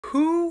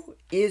who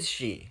is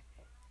she?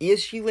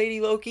 Is she Lady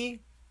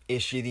Loki?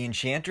 Is she the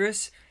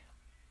Enchantress?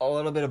 A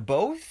little bit of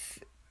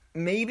both?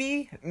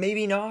 Maybe,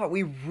 maybe not.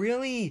 We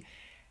really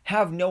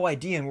have no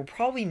idea, and we're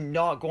probably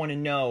not going to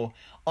know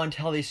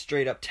until they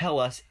straight up tell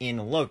us in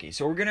Loki.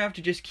 So we're going to have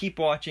to just keep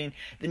watching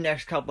the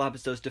next couple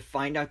episodes to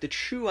find out the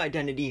true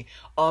identity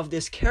of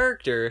this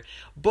character.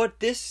 But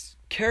this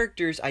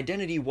character's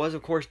identity was,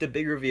 of course, the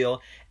big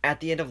reveal at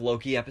the end of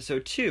Loki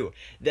episode 2,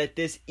 that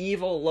this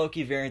evil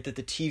Loki variant that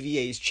the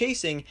TVA is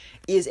chasing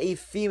is a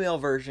female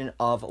version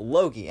of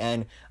Loki.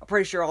 And I'm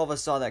pretty sure all of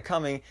us saw that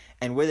coming,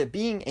 and with it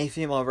being a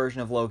female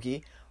version of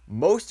Loki,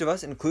 most of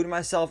us, including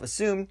myself,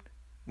 assumed,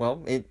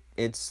 well,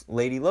 it's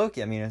Lady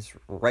Loki. I mean, it's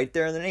right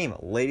there in the name.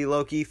 Lady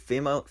Loki,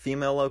 female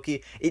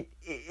Loki.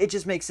 It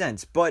just makes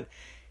sense. But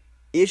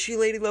is she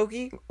Lady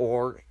Loki?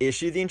 Or is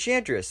she the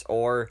Enchantress?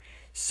 Or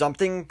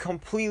something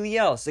completely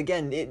else?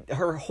 Again,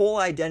 her whole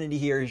identity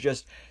here is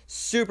just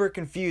super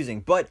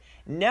confusing. But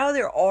now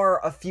there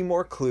are a few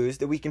more clues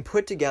that we can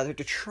put together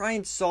to try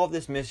and solve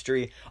this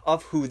mystery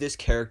of who this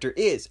character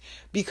is.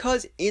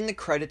 Because in the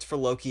credits for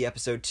Loki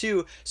episode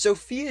 2,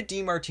 Sophia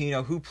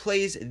DiMartino, who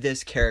plays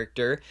this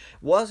character,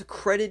 was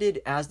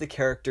credited as the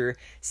character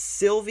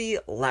Sylvie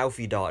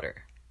LaufeyDottir.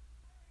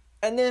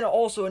 And then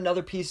also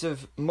another piece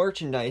of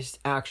merchandise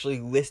actually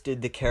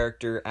listed the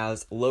character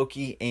as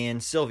Loki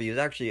and Sylvie. It was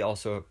actually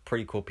also a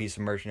pretty cool piece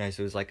of merchandise.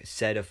 It was like a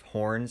set of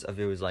horns.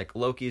 It was like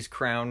Loki's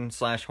crown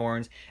 /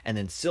 horns, and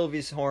then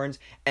Sylvie's horns.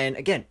 And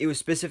again, it was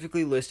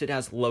specifically listed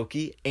as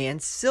Loki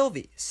and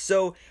Sylvie.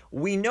 So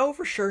we know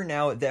for sure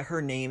now that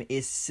her name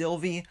is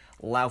Sylvie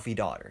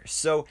LaufeyDottir.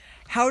 So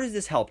how does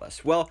this help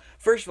us? Well,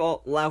 first of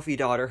all,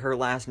 LaufeyDottir, her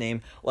last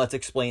name, let's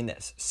explain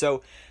this.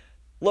 So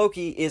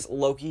Loki is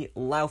Loki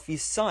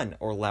Laufey's son,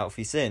 or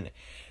Laufey's son.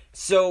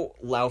 So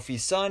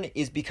Laufey's son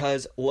is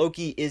because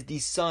Loki is the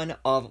son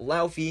of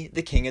Laufey,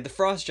 the king of the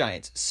frost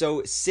giants.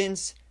 So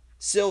since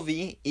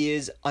Sylvie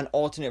is an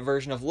alternate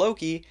version of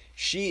Loki,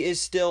 she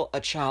is still a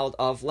child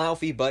of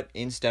Laufey, but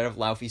instead of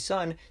Laufey's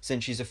son,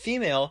 since she's a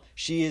female,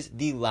 she is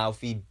the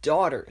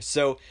LaufeyDottir.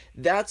 So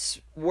that's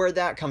where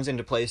that comes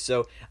into place.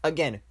 So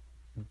again,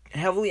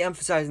 heavily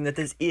emphasizing that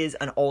this is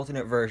an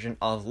alternate version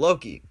of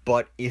Loki.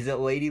 But is it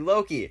Lady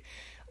Loki?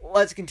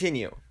 Let's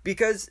continue,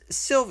 because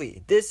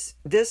Sylvie, this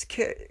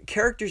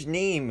character's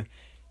name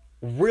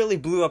really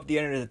blew up the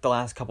internet the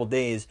last couple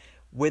days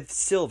with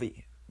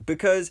Sylvie,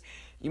 because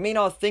you may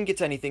not think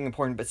it's anything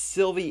important, but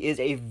Sylvie is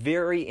a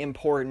very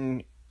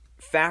important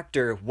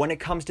factor when it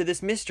comes to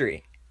this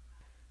mystery.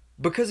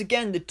 Because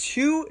again, the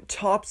two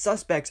top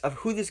suspects of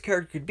who this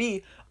character could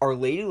be are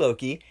Lady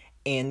Loki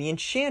and the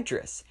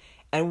Enchantress.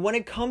 And when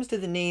it comes to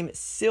the name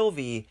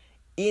Sylvie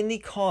in the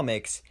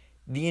comics,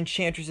 the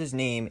Enchantress's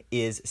name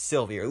is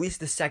Sylvie, or at least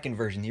the second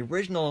version. The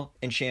original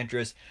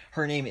Enchantress,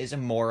 her name is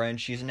CMRRA,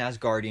 and she's an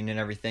Asgardian and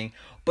everything.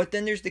 But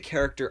then there's the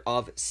character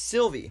of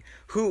Sylvie,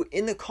 who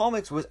in the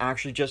comics was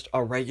actually just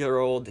a regular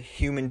old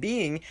human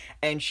being,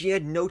 and she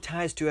had no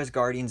ties to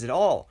Asgardians at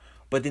all.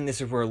 But then this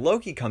is where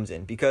Loki comes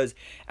in, because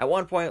at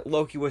one point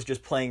Loki was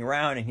just playing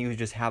around and he was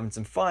just having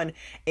some fun,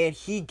 and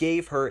he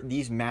gave her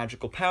these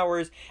magical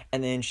powers,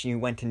 and then she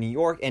went to New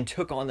York and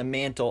took on the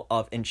mantle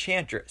of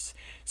Enchantress.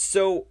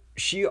 So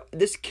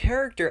this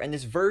character and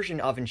this version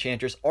of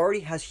Enchantress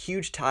already has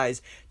huge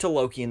ties to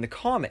Loki in the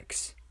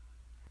comics.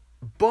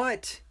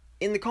 But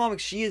in the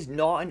comics, she is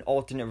not an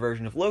alternate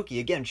version of Loki.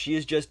 Again, she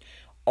is just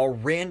a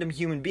random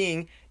human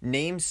being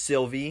named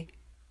Sylvie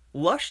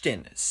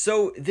Lushton.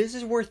 So this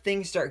is where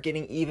things start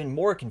getting even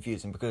more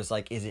confusing, because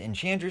like, is it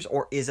Enchantress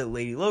or is it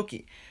Lady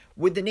Loki?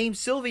 With the name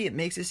Sylvie, it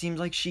makes it seem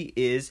like she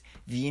is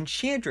the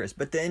Enchantress.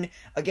 But then,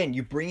 again,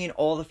 you bring in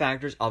all the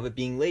factors of it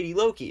being Lady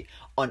Loki,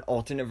 an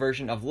alternate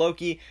version of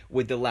Loki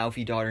with the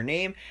LaufeyDottir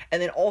name, and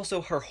then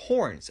also her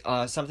horns.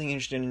 Something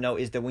interesting to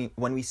note is that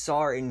when we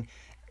saw her in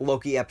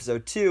Loki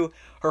episode 2,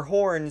 her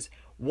horns,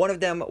 one of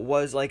them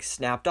was like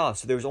snapped off.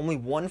 So there was only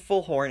one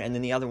full horn, and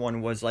then the other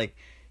one was like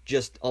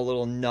just a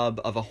little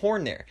nub of a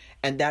horn there.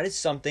 And that is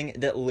something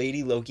that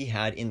Lady Loki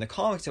had in the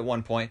comics at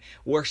one point,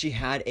 where she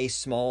had a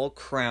small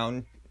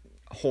crown,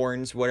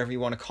 horns, whatever you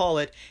want to call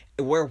it,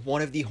 where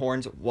one of the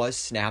horns was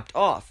snapped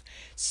off.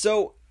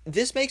 So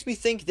this makes me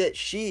think that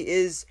she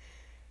is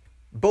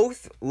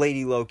both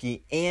Lady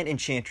Loki and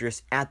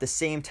Enchantress at the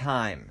same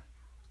time,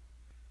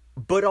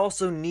 but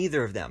also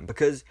neither of them,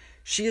 because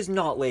she is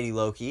not Lady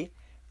Loki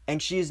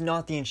and she is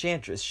not the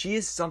Enchantress. She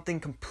is something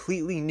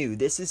completely new.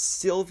 This is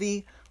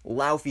Sylvie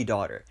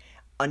LaufeyDottir,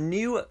 a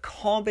new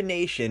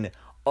combination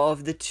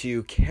of the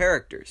two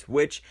characters,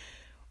 which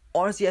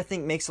honestly I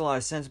think makes a lot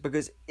of sense,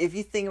 because if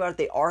you think about it,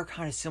 they are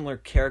kind of similar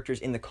characters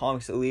in the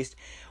comics, at least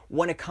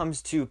when it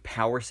comes to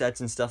power sets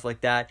and stuff like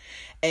that.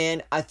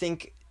 And I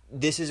think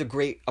this is a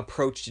great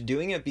approach to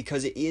doing it,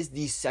 because it is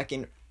the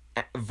second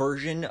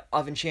version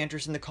of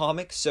Enchantress in the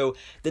comics. So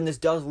then this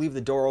does leave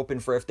the door open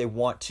for if they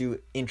want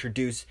to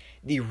introduce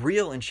the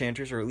real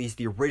Enchantress, or at least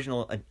the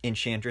original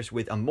Enchantress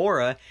with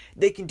CMRRA,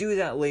 they can do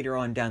that later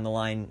on down the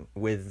line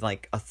with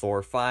like a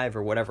Thor 5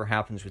 or whatever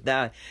happens with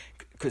that.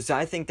 because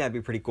I think that'd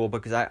be pretty cool,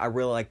 because I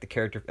really like the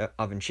character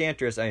of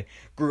Enchantress. I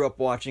grew up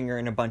watching her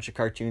in a bunch of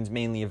cartoons,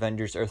 mainly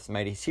Avengers, Earth's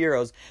Mightiest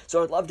Heroes,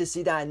 so I'd love to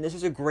see that, and this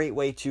is a great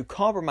way to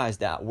compromise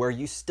that, where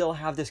you still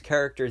have this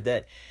character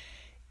that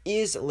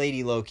is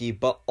Lady Loki,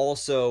 but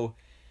also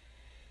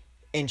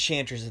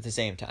Enchantress at the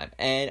same time.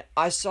 And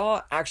I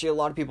saw actually a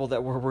lot of people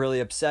that were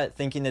really upset,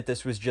 thinking that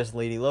this was just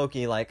Lady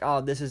Loki, like,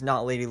 oh, this is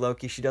not Lady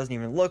Loki, she doesn't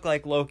even look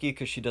like Loki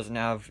because she doesn't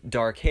have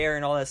dark hair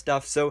and all that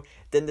stuff. So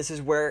then this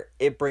is where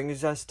it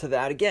brings us to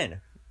that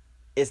again.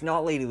 It's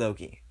not Lady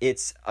Loki,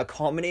 it's a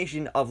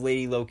combination of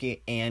Lady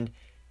Loki and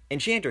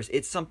Enchantress.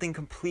 It's something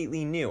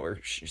completely new, or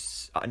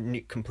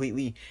a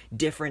completely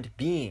different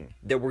being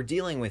that we're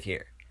dealing with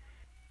here.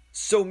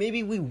 So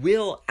maybe we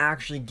will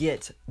actually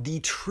get the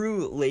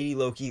true Lady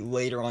Loki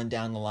later on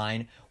down the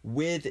line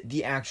with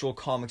the actual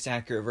comics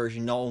accurate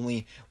version, not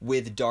only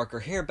with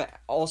darker hair, but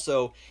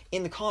also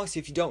in the comics,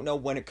 if you don't know,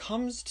 when it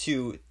comes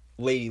to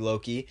Lady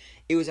Loki,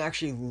 it was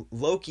actually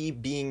Loki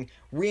being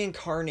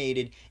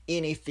reincarnated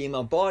in a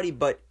female body,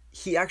 but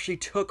he actually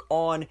took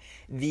on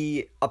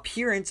the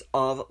appearance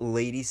of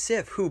Lady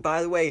Sif, who,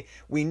 by the way,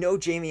 we know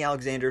Jamie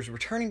Alexander is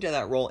returning to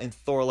that role in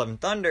Thor: Love and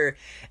Thunder,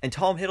 and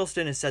Tom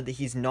Hiddleston has said that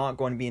he's not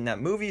going to be in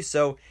that movie,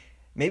 so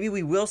maybe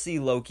we will see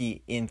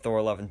Loki in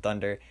Thor: Love and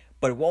Thunder,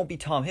 but it won't be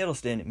Tom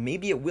Hiddleston.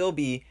 Maybe it will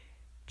be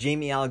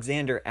Jamie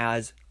Alexander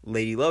as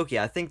Lady Loki.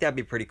 I think that'd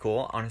be pretty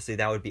cool. Honestly,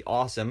 that would be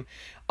awesome.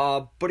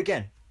 But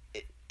again,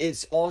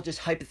 it's all just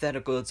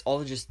hypothetical. It's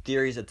all just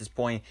theories at this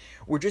point.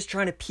 We're just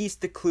trying to piece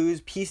the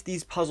clues, piece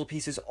these puzzle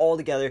pieces all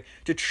together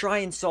to try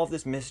and solve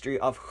this mystery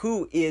of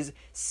who is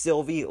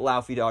Sylvie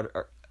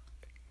LaufeyDottir.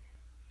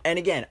 And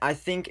again, I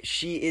think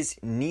she is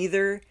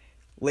neither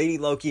Lady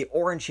Loki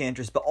or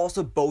Enchantress, but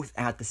also both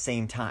at the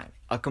same time.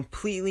 A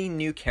completely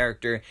new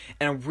character,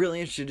 and I'm really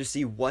interested to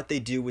see what they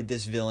do with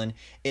this villain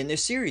in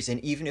this series. And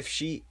even if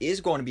she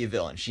is going to be a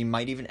villain, she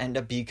might even end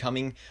up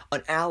becoming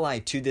an ally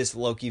to this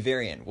Loki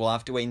variant. We'll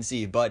have to wait and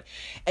see. But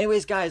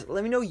anyways, guys,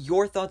 let me know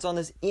your thoughts on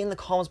this in the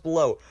comments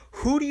below.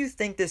 Who do you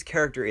think this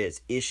character is?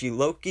 Is she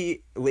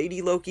Loki,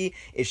 Lady Loki?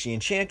 Is she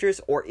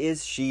Enchantress? Or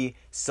is she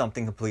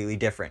something completely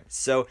different?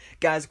 So,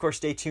 guys, of course,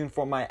 stay tuned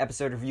for my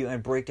episode review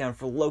and breakdown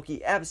for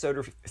Loki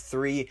episode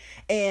 3.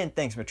 And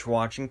thanks so much for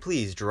watching.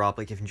 Please drop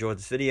a like if you enjoyed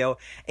this video,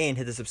 and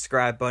hit the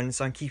subscribe button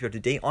so I can keep you up to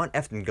date on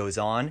everything that goes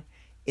on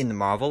in the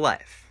Marvel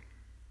life.